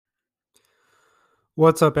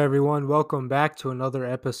What's up, everyone? Welcome back to another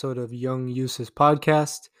episode of Young Uses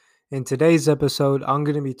Podcast. In today's episode, I'm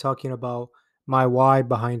going to be talking about my why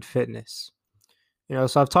behind fitness.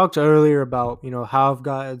 So I've talked earlier about, how I've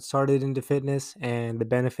got started into fitness and the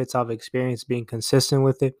benefits I've experienced being consistent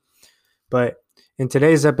with it. But in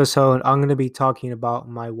today's episode, I'm going to be talking about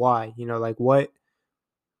my why. Like what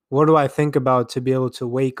do I think about to be able to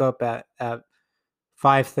wake up at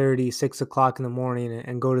 5:30, 6 o'clock in the morning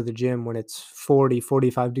and go to the gym when it's 40,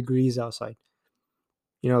 45 degrees outside?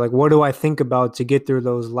 Like what do I think about to get through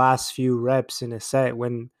those last few reps in a set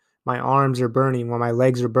when my arms are burning, when my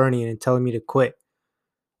legs are burning and telling me to quit?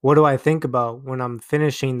 What do I think about when I'm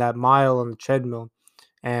finishing that mile on the treadmill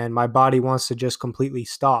and my body wants to just completely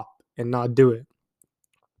stop and not do it?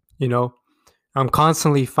 You know, I'm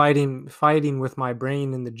constantly fighting with my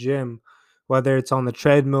brain in the gym, whether it's on the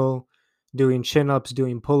treadmill, doing chin-ups,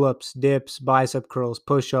 doing pull-ups, dips, bicep curls,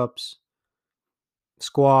 push-ups,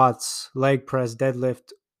 squats, leg press,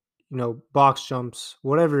 deadlift, box jumps,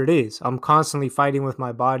 whatever it is. I'm constantly fighting with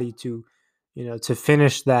my body to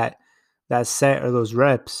finish that set or those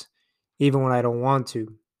reps, even when I don't want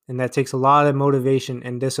to. And that takes a lot of motivation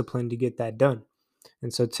and discipline to get that done.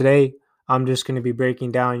 And so today I'm just going to be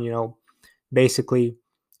breaking down, basically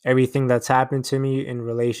everything that's happened to me in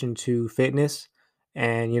relation to fitness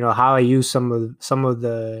and how I use some of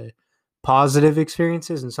the positive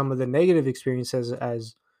experiences and some of the negative experiences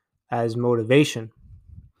as motivation.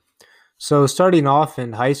 So starting off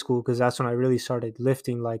in high school, because that's when I really started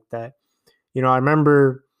lifting like that. I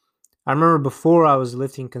remember before I was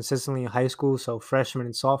lifting consistently in high school, so freshman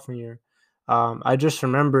and sophomore year. I just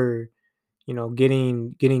remember,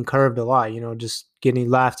 getting curved a lot. Just getting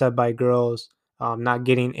laughed at by girls, not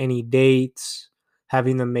getting any dates,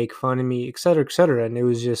 having them make fun of me, et cetera, et cetera. And it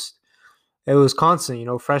was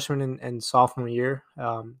constant. Freshman and sophomore year.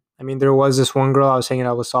 There was this one girl I was hanging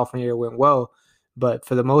out with sophomore year, it went well, but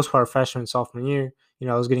for the most part, freshman and sophomore year,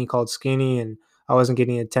 I was getting called skinny and I wasn't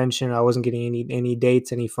getting attention. I wasn't getting any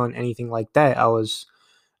dates, any fun, anything like that. I was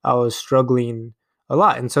struggling a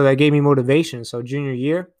lot, and so that gave me motivation. So junior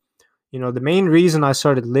year, the main reason I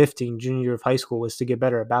started lifting junior year of high school was to get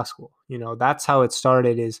better at basketball. That's how it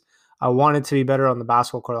started. Is I wanted to be better on the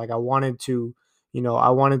basketball court. Like I wanted to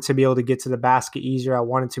be able to get to the basket easier. I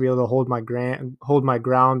wanted to be able to hold my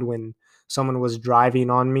ground when someone was driving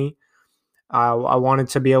on me. I wanted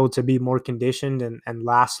to be able to be more conditioned and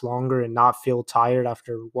last longer and not feel tired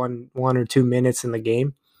after one or 2 minutes in the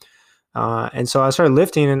game. And so I started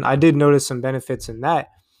lifting, and I did notice some benefits in that.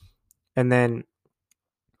 And then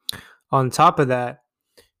on top of that,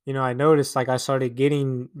 I noticed like I started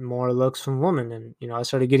getting more looks from women, and I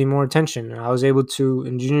started getting more attention. And I was able to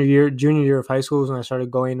in junior year of high school is when I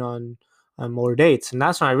started going on more dates, and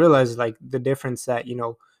that's when I realized like the difference that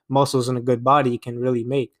muscles in a good body can really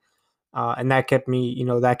make. And that kept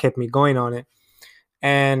me going on it.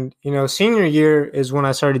 And senior year is when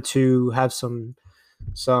I started to have some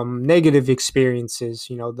negative experiences.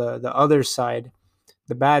 The other side,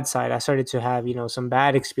 the bad side. I started to have some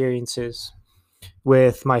bad experiences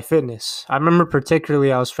with my fitness. I remember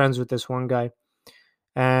particularly I was friends with this one guy,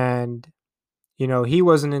 and he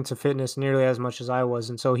wasn't into fitness nearly as much as I was,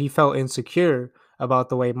 and so he felt insecure about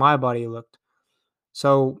the way my body looked.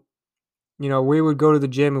 So we would go to the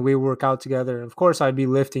gym and we would work out together. And of course, I'd be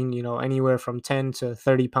lifting, anywhere from 10 to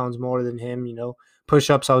 30 pounds more than him. Push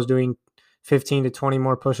ups, I was doing 15 to 20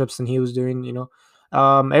 more push ups than he was doing,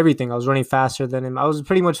 everything. I was running faster than him. I was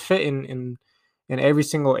pretty much fit in every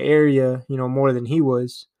single area, more than he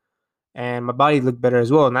was. And my body looked better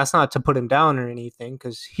as well. And that's not to put him down or anything,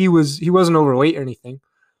 because he wasn't overweight or anything.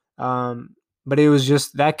 Um, but it was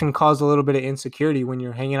just that can cause a little bit of insecurity when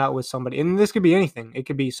you're hanging out with somebody. And this could be anything. It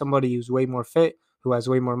could be somebody who's way more fit, who has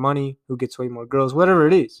way more money, who gets way more girls, whatever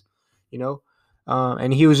it is, you know.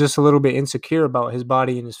 And he was just a little bit insecure about his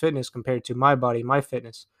body and his fitness compared to my body, my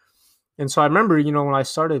fitness. And so I remember, when I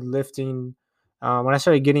started lifting, when I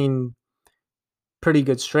started getting pretty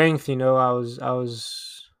good strength, I was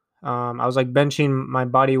like benching my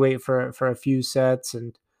body weight for a few sets,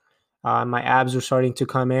 and my abs were starting to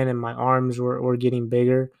come in and my arms were getting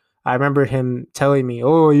bigger. I remember him telling me,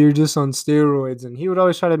 "Oh, you're just on steroids," and he would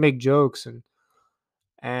always try to make jokes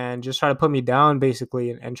and just try to put me down basically,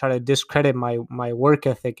 and try to discredit my work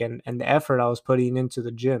ethic and the effort I was putting into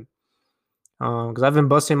the gym. Because I've been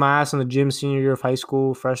busting my ass in the gym senior year of high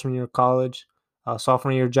school, freshman year of college,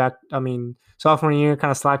 sophomore year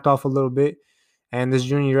kind of slacked off a little bit, and this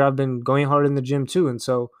junior year I've been going hard in the gym too. And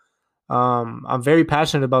so I'm very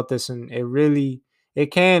passionate about this, and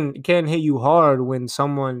it can hit you hard when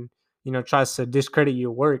someone tries to discredit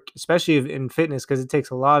your work, especially in fitness, because it takes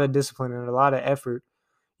a lot of discipline and a lot of effort,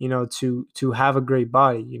 to have a great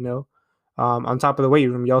body. On top of the weight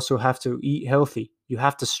room, you also have to eat healthy. You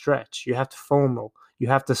have to stretch. You have to foam roll. You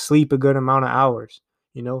have to sleep a good amount of hours.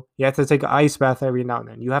 You have to take an ice bath every now and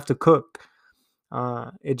then. You have to cook.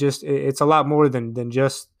 It's a lot more than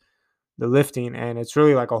just the lifting, and it's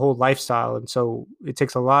really like a whole lifestyle. And so it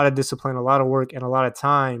takes a lot of discipline, a lot of work, and a lot of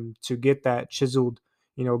time to get that chiseled,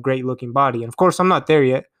 great looking body. And of course, I'm not there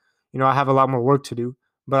yet. I have a lot more work to do,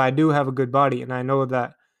 but I do have a good body, and I know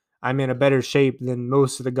that I'm in a better shape than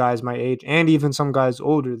most of the guys my age, and even some guys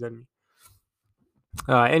older than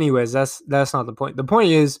me. Anyways, that's not the point. The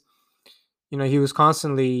point is, he was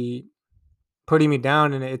constantly putting me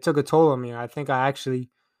down, and it took a toll on me. I think I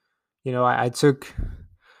actually, I took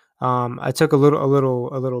a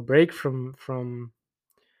little break from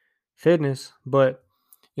fitness. But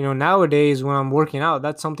nowadays when I'm working out,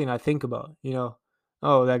 that's something I think about.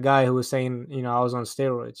 Oh, that guy who was saying I was on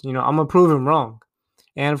steroids. I'm gonna prove him wrong.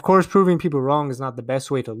 And of course, proving people wrong is not the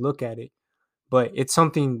best way to look at it, but it's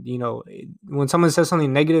something, when someone says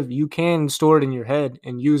something negative, you can store it in your head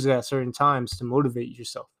and use it at certain times to motivate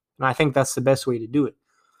yourself. And I think that's the best way to do it.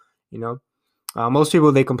 You know, most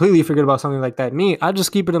people, they completely forget about something like that. Me, I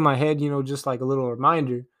just keep it in my head, just like a little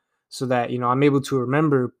reminder, so that I'm able to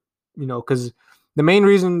remember. Because the main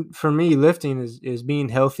reason for me lifting is being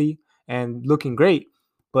healthy and looking great.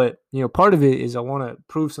 But part of it is I want to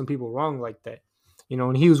prove some people wrong like that.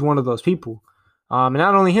 And he was one of those people. And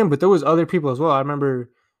not only him, but there was other people as well. I remember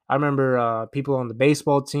people on the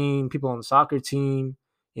baseball team, people on the soccer team.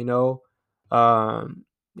 You know, um,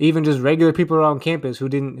 even just regular people around campus who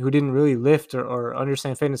didn't really lift or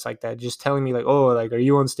understand fitness like that, just telling me like, oh, like, are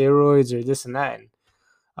you on steroids or this and that.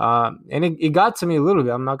 And it got to me a little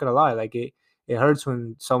bit. I'm not gonna lie, like it hurts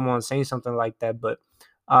when someone's saying something like that. But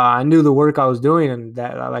I knew the work I was doing, and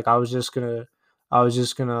that like I was just gonna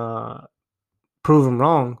prove them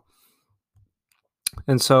wrong.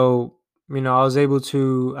 And so I've been able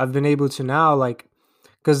to now, like,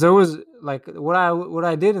 because there was like what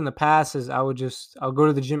I did in the past is I'll go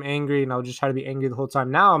to the gym angry, and I'll just try to be angry the whole time.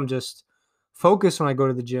 Now I'm just focused when I go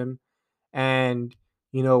to the gym, and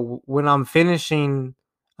when I'm finishing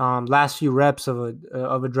last few reps of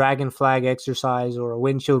a dragon flag exercise or a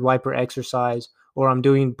windshield wiper exercise, or I'm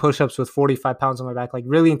doing push-ups with 45 pounds on my back, like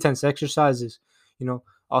really intense exercises,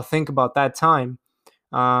 I'll think about that time,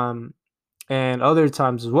 um, and other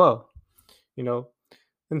times as well, you know.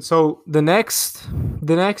 And so you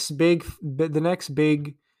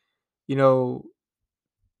know,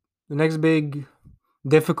 the next big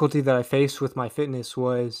difficulty that I faced with my fitness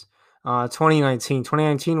was 2019.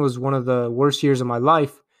 2019 was one of the worst years of my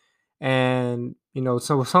life, and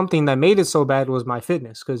so something that made it so bad was my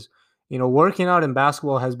fitness, because working out in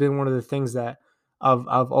basketball has been one of the things that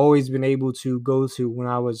I've always been able to go to when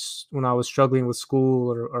I was struggling with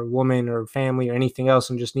school or woman or family or anything else,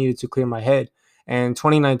 and just needed to clear my head. And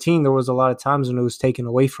 2019, there was a lot of times when it was taken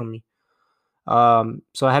away from me.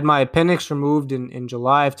 So I had my appendix removed in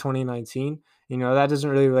July of 2019. That doesn't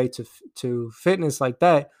really relate to fitness like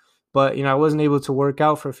that, but I wasn't able to work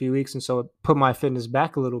out for a few weeks, and so it put my fitness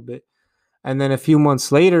back a little bit. And then a few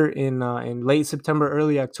months later, in late September,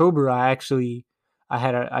 early October, I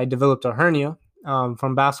developed a hernia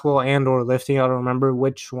from basketball and or lifting. I don't remember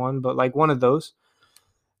which one, but like one of those.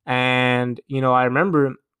 And I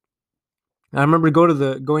remember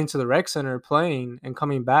going to the rec center, playing and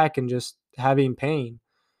coming back and just having pain,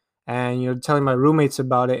 and telling my roommates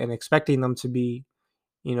about it and expecting them to be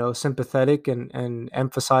sympathetic and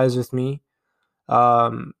emphasize with me,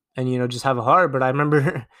 and just have a heart. But I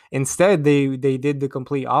remember instead they did the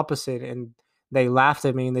complete opposite, and they laughed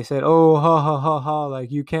at me and they said, "Oh, ha ha ha ha, like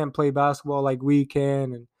you can't play basketball like we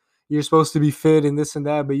can, and you're supposed to be fit and this and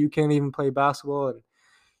that, but you can't even play basketball." And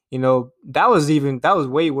that was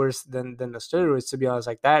way worse than the steroids, to be honest.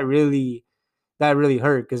 Like that really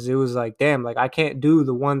hurt, because it was like, damn, like I can't do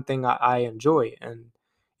the one thing I enjoy. And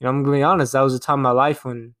I'm gonna be honest, that was a time in my life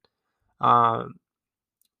um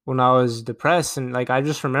when I was depressed, and like I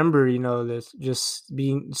just remember, this just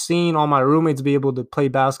being seeing all my roommates be able to play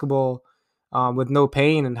basketball with no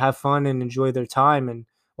pain and have fun and enjoy their time, and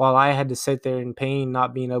while I had to sit there in pain,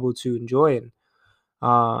 not being able to enjoy it.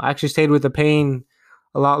 I actually stayed with the pain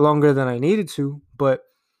a lot longer than I needed to, but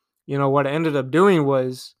what I ended up doing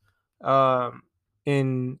was, um,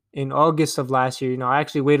 in August of last year, I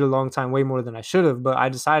actually waited a long time, way more than I should have, but I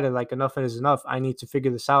decided like enough is enough. I need to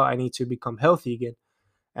figure this out. I need to become healthy again.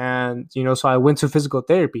 And, so I went to physical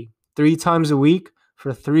therapy 3 times a week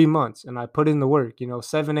for 3 months, and I put in the work,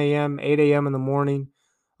 7 a.m., 8 a.m. in the morning,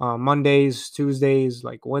 Mondays, Tuesdays,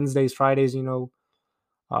 like Wednesdays, Fridays, or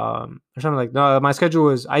something like. No, my schedule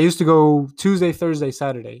was, I used to go Tuesday, Thursday,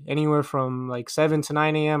 Saturday, anywhere from like 7 to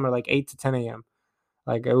 9 a.m. or like 8 to 10 a.m.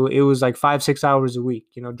 Like it was like 5 6 hours a week.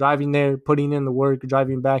 Driving there, putting in the work,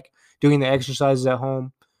 driving back, doing the exercises at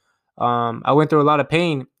home. I went through a lot of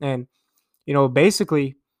pain, and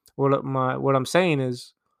basically, what I'm saying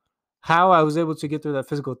is how I was able to get through that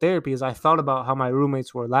physical therapy is I thought about how my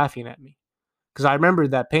roommates were laughing at me because I remembered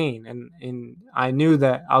that pain, and I knew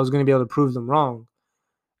that I was going to be able to prove them wrong,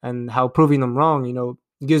 and how proving them wrong,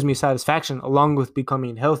 gives me satisfaction along with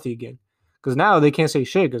becoming healthy again. Because now they can't say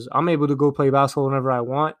shit because I'm able to go play basketball whenever I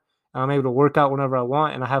want, and I'm able to work out whenever I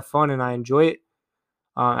want, and I have fun and I enjoy it.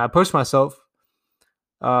 I push myself.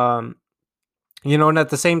 Um, and at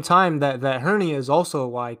the same time, that hernia is also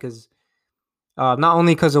why, because not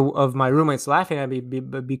only because of my roommates laughing at me,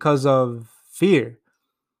 but because of fear.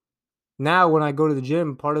 Now, when I go to the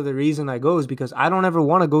gym, part of the reason I go is because I don't ever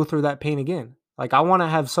want to go through that pain again. Like, I want to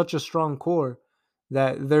have such a strong core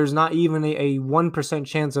that there's not even a 1%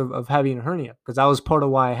 chance of having a hernia, because that was part of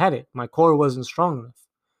why I had it. My core wasn't strong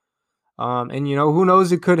enough. And, who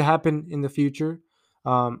knows, it could happen in the future.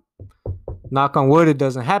 Um, Knock on wood, it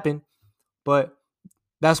doesn't happen. But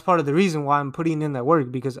that's part of the reason why I'm putting in that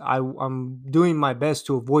work, because I'm doing my best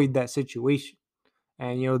to avoid that situation.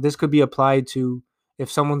 And, this could be applied to if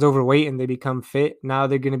someone's overweight and they become fit. Now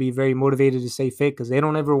they're going to be very motivated to stay fit because they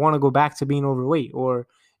don't ever want to go back to being overweight. Or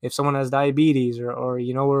if someone has diabetes or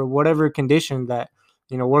whatever condition that,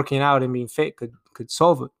 working out and being fit could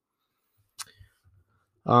solve it.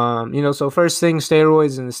 So first thing,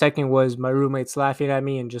 steroids, and the second was my roommates laughing at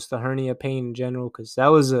me and just the hernia pain in general, because that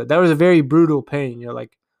was a very brutal pain.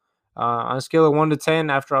 Like on a scale of 1 to 10,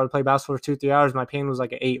 after I would play basketball for 2 3 hours, my pain was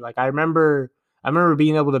like an 8. Like I remember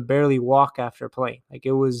being able to barely walk after playing. Like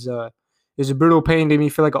it was a brutal pain, made me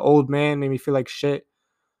feel like an old man, made me feel like shit.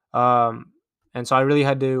 Um, and so I really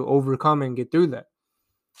had to overcome and get through that.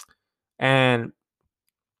 And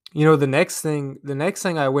the next thing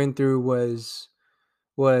I went through was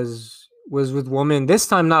with women. This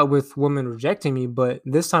time not with women rejecting me, but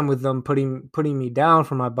this time with them putting me down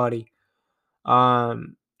for my body.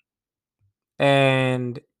 Um,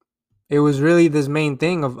 and it was really this main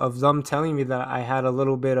thing of them telling me that I had a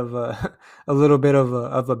little bit of a a little bit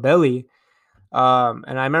of a belly.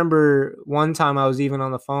 And I remember one time I was even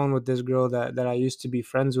on the phone with this girl that I used to be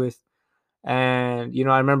friends with, and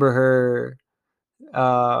I remember her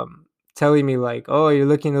telling me like, "Oh, you're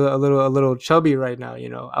looking a little chubby right now."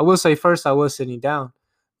 I will say, first I was sitting down,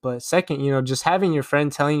 but second, just having your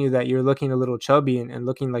friend telling you that you're looking a little chubby and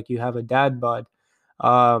looking like you have a dad bod,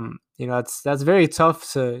 that's very tough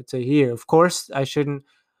to hear. Of course, I shouldn't.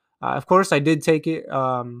 Of course, I did take it.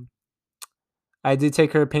 I did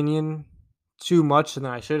take her opinion too much than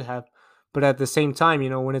I should have, but at the same time,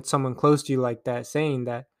 when it's someone close to you like that saying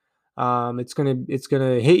that, it's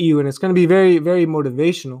gonna hit you, and it's gonna be very very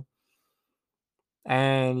motivational.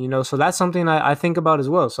 And so that's something I think about as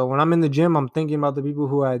well. So when I'm in the gym, I'm thinking about the people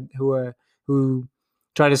who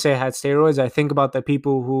try to say I had steroids. I think about the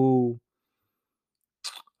people who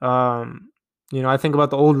I think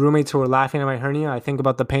about the old roommates who were laughing at my hernia. I think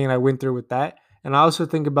about the pain I went through with that. And I also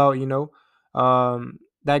think about,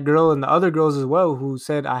 that girl and the other girls as well who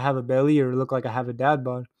said I have a belly or look like I have a dad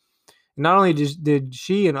bod. Not only did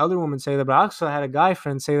she and other women say that, but I also had a guy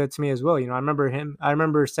friend say that to me as well. I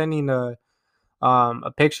remember sending a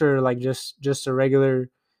picture, like just a regular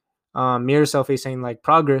mirror selfie saying like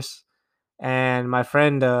progress. And my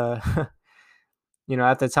friend, at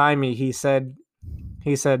the time he said,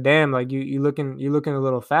 "Damn, like you looking a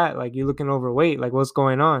little fat, like you looking overweight, like what's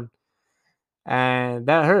going on?" And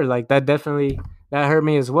that hurt, like that hurt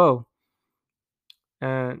me as well.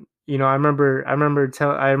 And I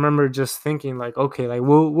remember just thinking like, okay, like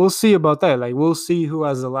we'll see about that. Like we'll see who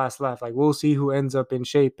has the last laugh. Like we'll see who ends up in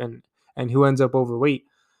shape and who ends up overweight.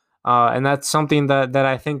 And that's something that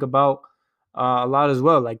I think about a lot as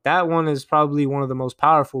well. Like that one is probably one of the most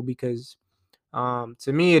powerful because to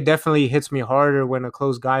me, it definitely hits me harder when a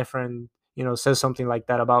close guy friend, says something like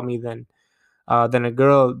that about me than a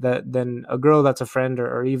girl that's a friend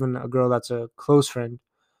or even a girl that's a close friend.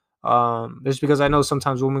 Just because I know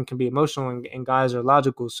sometimes women can be emotional and guys are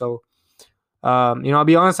logical. So, I'll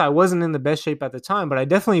be honest, I wasn't in the best shape at the time, but I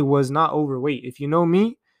definitely was not overweight. If you know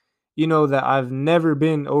me, you know that I've never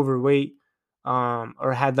been overweight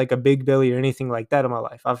or had like a big belly or anything like that in my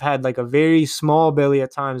life. I've had like a very small belly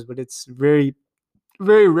at times, but it's very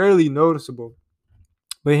very rarely noticeable.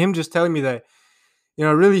 But him just telling me that,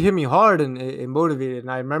 really hit me hard and it motivated. And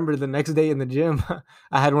I remember the next day in the gym,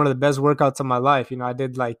 I had one of the best workouts of my life. I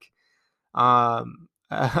did like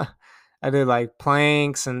I did like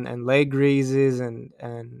planks and leg raises, and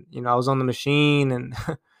I was on the machine, and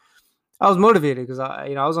I was motivated because I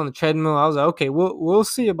was on the treadmill. I was like, okay, we'll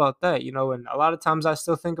see about that, and a lot of times I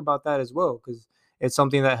still think about that as well because it's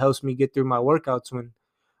something that helps me get through my workouts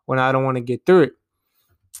when I don't want to get through it.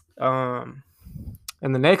 Um,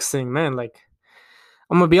 and the next thing, man, like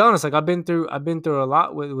I'm gonna be honest, like I've been through a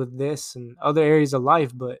lot with this and other areas of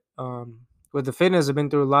life, but with the fitness, I've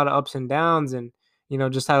been through a lot of ups and downs, and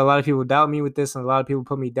just had a lot of people doubt me with this, and a lot of people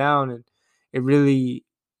put me down, and it really,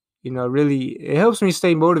 really it helps me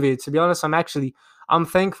stay motivated. To be honest, I'm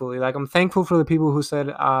thankful. Like I'm thankful for the people who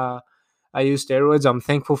said I use steroids. I'm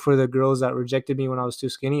thankful for the girls that rejected me when I was too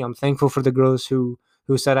skinny. I'm thankful for the girls who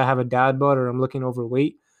said I have a dad bod or I'm looking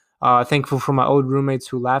overweight. Thankful for my old roommates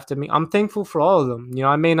who laughed at me. I'm thankful for all of them.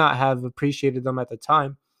 I may not have appreciated them at the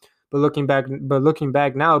time, but looking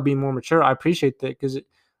back now, being more mature, I appreciate that because,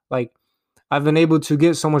 like, I've been able to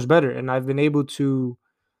get so much better, and I've been able to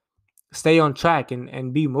stay on track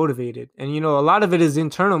and be motivated. And a lot of it is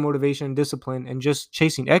internal motivation, discipline, and just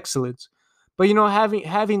chasing excellence. But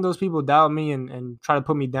having those people doubt me and try to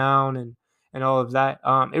put me down and all of that,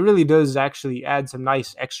 it really does actually add some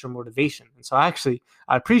nice extra motivation. And so I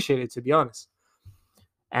appreciate it, to be honest.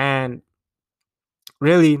 And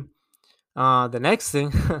really, the next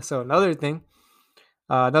thing, so another thing,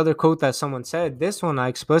 another quote that someone said. This one I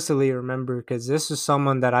explicitly remember because this is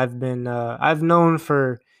someone that I've known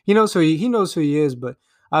for, so he knows who he is, but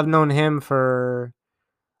I've known him for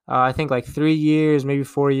I think like 3 years, maybe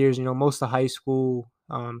 4 years. Most of high school,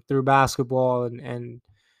 through basketball and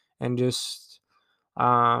just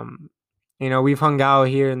we've hung out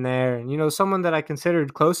here and there, and someone that I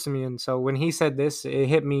considered close to me. And so when he said this, it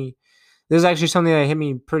hit me. This is actually something that hit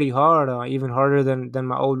me pretty hard, even harder than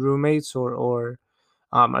my old roommates or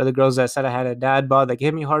the girls that said I had a dad bod. Like, it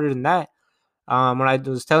hit me harder than that. When I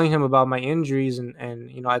was telling him about my injuries, and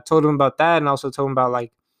I told him about that, and also told him about,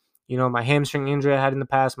 like, my hamstring injury I had in the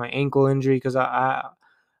past, my ankle injury, because I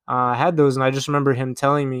had those, and I just remember him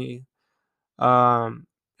telling me,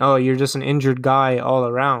 "Oh, you're just an injured guy all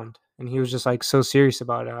around," and he was just like so serious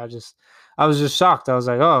about it. I was just shocked. I was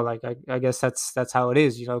like, "Oh, like I guess that's how it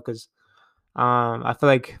is," because I feel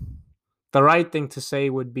like the right thing to say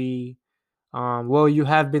would be, well, you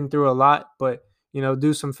have been through a lot, but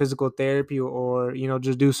do some physical therapy, or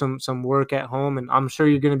just do some work at home, and I'm sure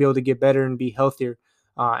you're going to be able to get better and be healthier.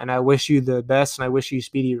 And I wish you the best, and I wish you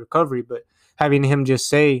speedy recovery. But having him just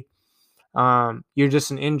say, you're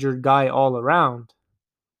just an injured guy all around,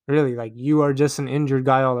 really, like, you are just an injured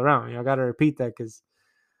guy all around. I got to repeat that because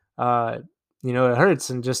uh, it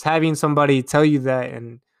hurts. And just having somebody tell you that,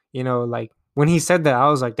 and like, when he said that, I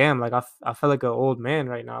was like, damn, like, I feel like an old man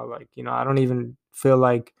right now. Like, I don't even feel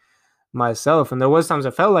like myself. And there was times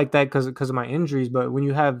I felt like that because of my injuries. But when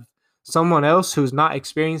you have someone else who's not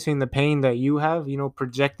experiencing the pain that you have,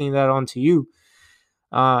 projecting that onto you,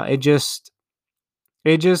 it just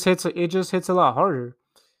hits a lot harder.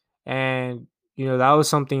 And that was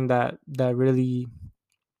something that really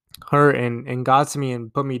hurt and got to me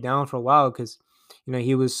and put me down for a while because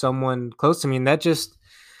he was someone close to me. And that just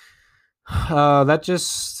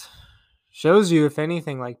shows you, if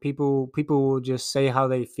anything, like, people will just say how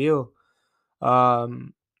they feel.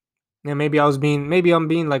 um and maybe I'm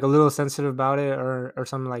being like a little sensitive about it, or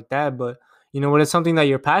something like that. But when it's something that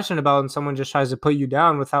you're passionate about and someone just tries to put you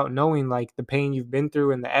down without knowing, like, the pain you've been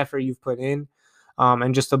through and the effort you've put in,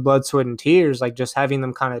 and just the blood, sweat, and tears, like, just having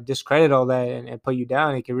them kind of discredit all that and put you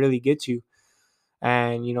down, it can really get you,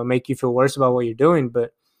 and make you feel worse about what you're doing.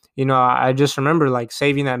 But I just remember, like,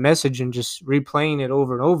 saving that message and just replaying it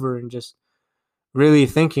over and over, and just really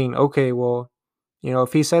thinking, okay, well,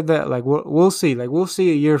 if he said that, like, we'll see. Like, we'll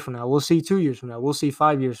see a year from now. We'll see 2 years from now. We'll see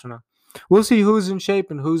 5 years from now. We'll see who's in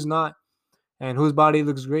shape and who's not, and whose body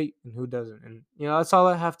looks great and who doesn't. And that's all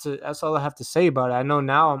I have to say about it. I know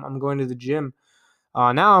now I'm going to the gym.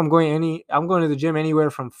 Now I'm going to the gym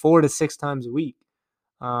anywhere from 4 to 6 times a week.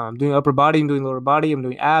 I'm doing upper body, I'm doing lower body, I'm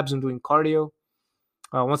doing abs, I'm doing cardio.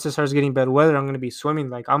 Once it starts getting better weather, I'm going to be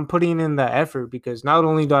swimming. Like, I'm putting in that effort because not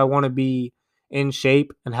only do I want to be in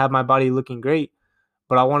shape and have my body looking great,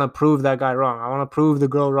 but I want to prove that guy wrong. I want to prove the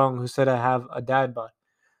girl wrong who said I have a dad bod.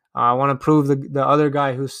 I want to prove the other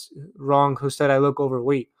guy who's wrong who said I look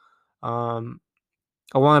overweight. Um,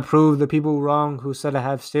 I want to prove the people wrong who said I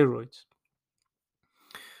have steroids.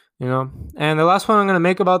 And the last one I'm going to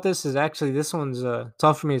make about this is, actually, this one's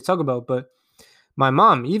tough for me to talk about, but my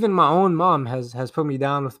mom, even my own mom, has put me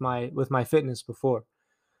down with my fitness before.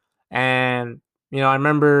 And I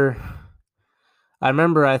remember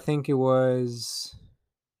I think it was,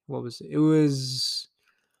 what was it? It was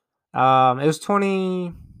It was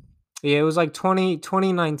 20, yeah, it was like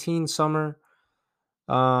 2019 summer.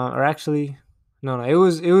 Or actually, no, it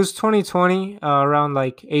was 2020, around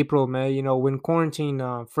like April, May, when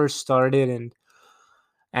quarantine first started,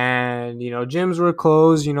 and gyms were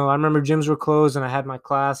closed. I remember gyms were closed and I had my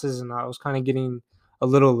classes and I was kind of getting a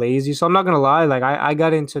little lazy. So I'm not gonna lie, like I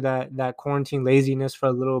got into that quarantine laziness for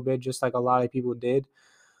a little bit, just like a lot of people did.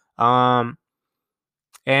 Um,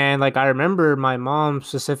 and like I remember my mom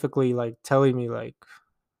specifically like telling me like,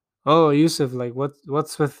 "Oh, Yusuf, like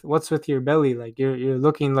what's with your belly? Like you're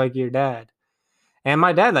looking like your dad." And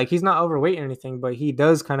my dad, like he's not overweight or anything, but he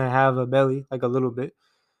does kind of have a belly, like a little bit.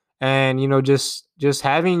 And just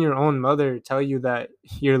having your own mother tell you that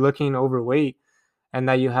you're looking overweight and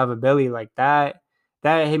that you have a belly like that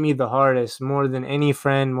hit me the hardest, more than any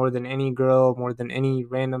friend, more than any girl, more than any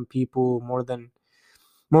random people, more than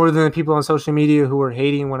the people on social media who were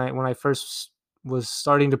hating when I first was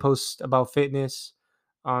starting to post about fitness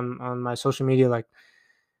on my social media. Like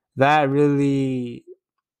that really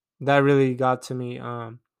that really got to me,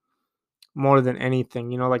 more than anything.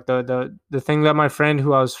 Like the thing that my friend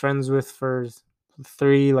who I was friends with for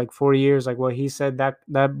 3 like 4 years, like what he said, that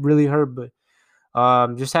really hurt. But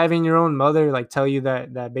just having your own mother like tell you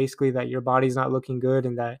that basically that your body's not looking good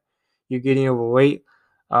and that you're getting overweight,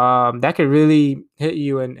 that could really hit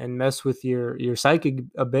you and mess with your psyche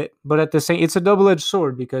a bit. But at the same, it's a double-edged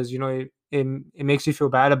sword, because it makes you feel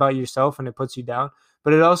bad about yourself and it puts you down,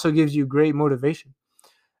 but it also gives you great motivation.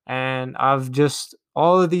 And I've just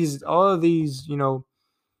all of these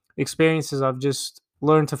experiences, I've just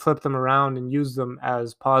learned to flip them around and use them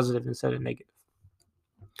as positive instead of negative.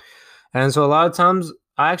 And so a lot of times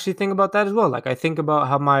I actually think about that as well. Like I think about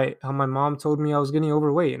how my mom told me I was getting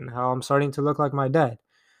overweight and how I'm starting to look like my dad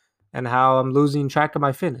and how I'm losing track of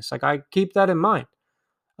my fitness. Like I keep that in mind.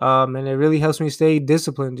 And it really helps me stay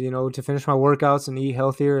disciplined, to finish my workouts and eat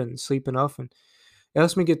healthier and sleep enough, and it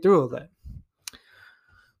helps me get through all that.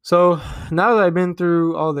 So now that I've been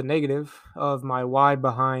through all the negative of my why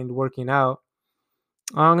behind working out,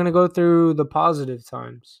 I'm gonna go through the positive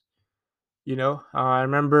times. I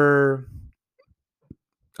remember,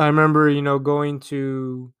 going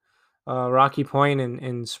to Rocky Point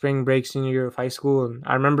in spring break senior year of high school, and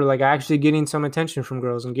I remember like actually getting some attention from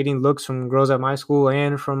girls and getting looks from girls at my school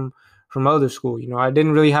and from other school. I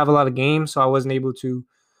didn't really have a lot of games, so I wasn't able to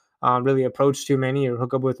really approach too many or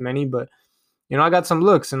hook up with many, but I got some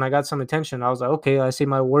looks and I got some attention. I was like, okay, I see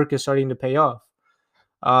my work is starting to pay off.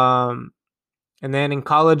 Um, and then in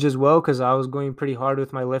college as well, because I was going pretty hard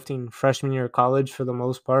with my lifting freshman year of college for the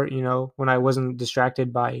most part, when I wasn't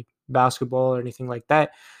distracted by basketball or anything like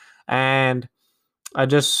that. And I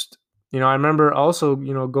just, I remember also,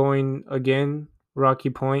 going again,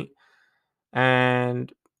 Rocky Point, and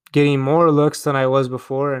getting more looks than I was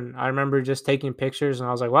before. And I remember just taking pictures and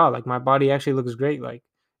I was like, wow, like my body actually looks great. Like,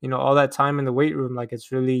 all that time in the weight room, like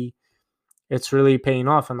it's really paying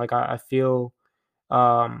off. And like I feel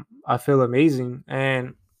amazing.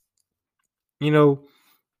 You know,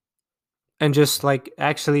 and just like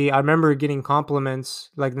actually I remember getting compliments.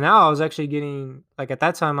 Like now I was actually getting, like at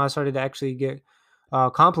that time I started to actually get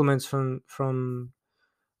compliments from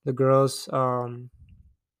the girls,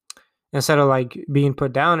 instead of like being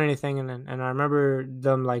put down or anything. And I remember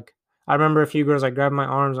them like, I remember a few girls like grabbing my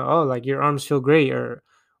arms and, oh, like your arms feel great,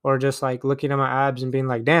 or just like looking at my abs and being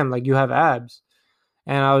like, damn, like you have abs.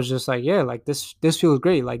 And I was just like, yeah, like this feels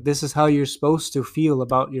great. Like this is how you're supposed to feel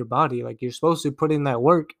about your body. Like you're supposed to put in that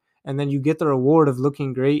work, and then you get the reward of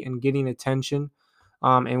looking great and getting attention,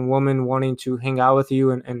 and women wanting to hang out with you,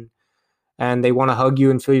 and they want to hug you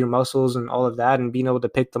and feel your muscles and all of that, and being able to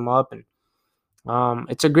pick them up. And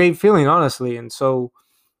it's a great feeling, honestly. And so,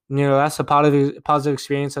 that's a positive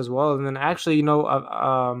experience as well. And then actually,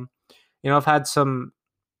 I've had some,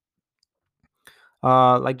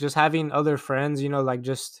 like just having other friends, like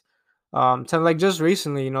just like just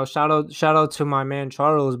recently, shout out to my man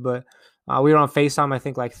Charles. But we were on FaceTime I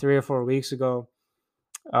think like 3 or 4 weeks ago.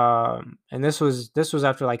 And this was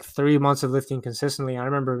after like 3 months of lifting consistently. I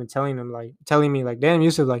remember him telling me like, damn,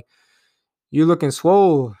 Yusuf, like you looking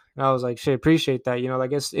swole. And I was like, shit, appreciate that.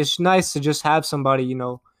 Like it's nice to just have somebody,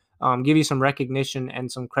 give you some recognition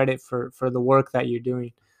and some credit for the work that you're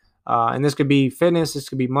doing. And this could be fitness, this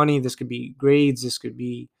could be money, this could be grades, this could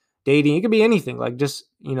be dating, it could be anything. Like just,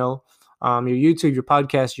 your YouTube, your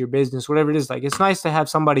podcast, your business, whatever it is. Like it's nice to have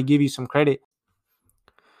somebody give you some credit.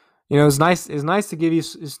 It's nice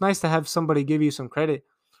to have somebody give you some credit.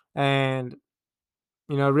 And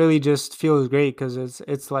it really just feels great, because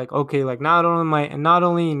it's like, okay, like not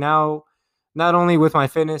only with my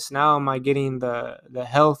fitness, now am I getting the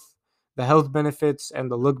health the health benefits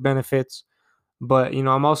and the look benefits, but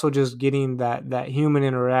I'm also just getting that human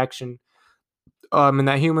interaction, and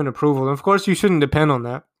that human approval. And of course, you shouldn't depend on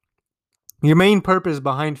that. Your main purpose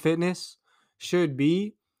behind fitness should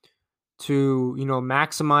be to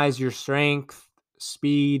maximize your strength,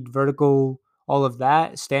 speed, vertical, all of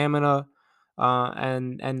that, stamina,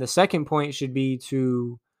 and the second point should be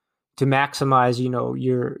to maximize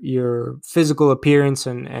your physical appearance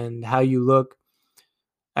and how you look.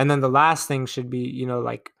 And then the last thing should be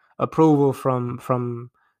like approval from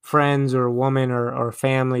friends or a woman or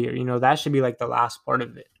family, or that should be like the last part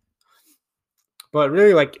of it. But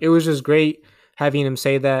really, like, it was just great having him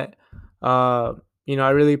say that. uh I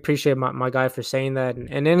really appreciate my guy for saying that,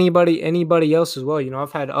 and anybody else as well.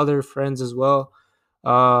 I've had other friends as well.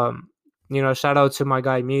 um Shout out to my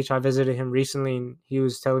guy Meech. I visited him recently, and he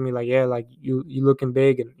was telling me like, yeah, like, you looking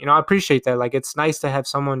big. And I appreciate that. Like, it's nice to have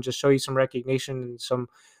someone just show you some recognition and some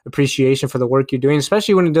appreciation for the work you're doing,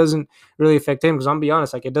 especially when it doesn't really affect him. Because I'm be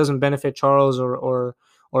honest, like, it doesn't benefit Charles or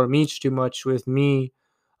Meech too much with me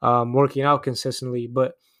working out consistently.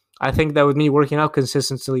 But I think that with me working out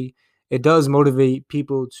consistently, it does motivate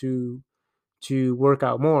people to work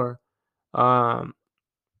out more. Um,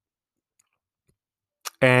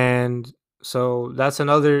 and so that's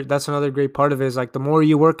another great part of it, is like, the more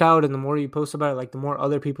you work out and the more you post about it, like, the more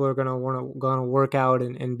other people are gonna work out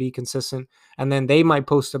and be consistent. And then they might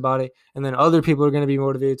post about it, and then other people are gonna be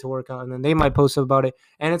motivated to work out, and then they might post about it.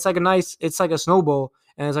 And it's like a snowball,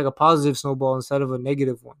 and it's like a positive snowball instead of a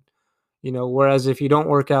negative one. Whereas if you don't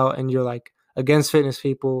work out and you're like against fitness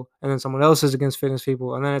people, and then someone else is against fitness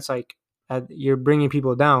people, and then it's like, you're bringing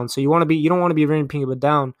people down. So you don't want to be bringing people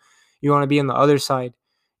down. You want to be on the other side,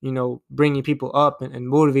 bringing people up and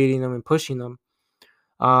motivating them and pushing them.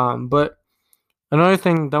 But another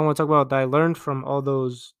thing that I want to talk about that I learned from all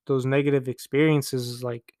those negative experiences is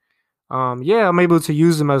like, yeah, I'm able to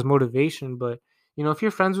use them as motivation. But if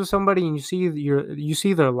you're friends with somebody and you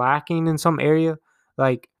see they're lacking in some area,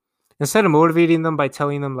 like, instead of motivating them by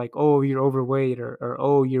telling them like, oh, you're overweight, or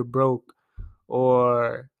oh, you're broke,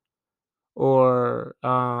 or or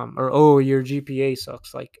oh, your GPA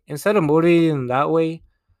sucks. Like, instead of motivating them that way,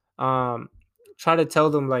 um try to tell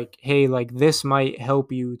them like, hey, like, this might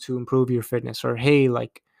help you to improve your fitness. Or, hey,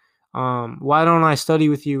 like, why don't I study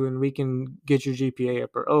with you and we can get your GPA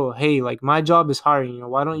up? Or, oh, hey, like, my job is hiring,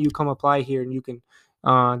 why don't you come apply here and you can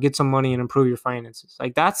get some money and improve your finances?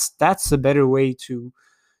 Like, that's the better way to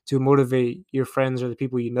motivate your friends or the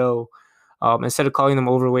people instead of calling them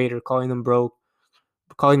overweight, or calling them broke,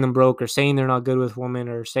 or saying they're not good with women,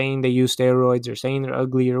 or saying they use steroids, or saying they're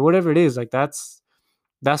ugly, or whatever it is. Like, that's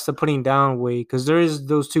the putting down way, because there is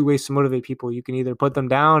those two ways to motivate people. You can either put them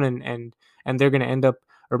down, and they're going to end up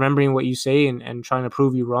remembering what you say and trying to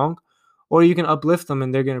prove you wrong, or you can uplift them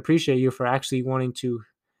and they're going to appreciate you for actually wanting to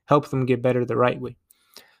help them get better the right way.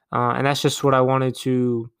 And that's just what I wanted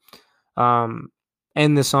to um,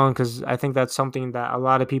 end this on, because I think that's something that a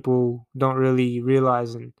lot of people don't really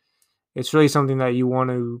realize. And it's really something that you want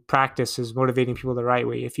to practice, is motivating people the right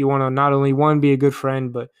way, if you want to not only, one, be a good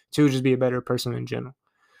friend, but two, just be a better person in general.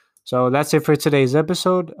 So that's it for today's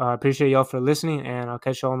episode. I appreciate y'all for listening, and I'll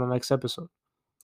catch y'all on the next episode.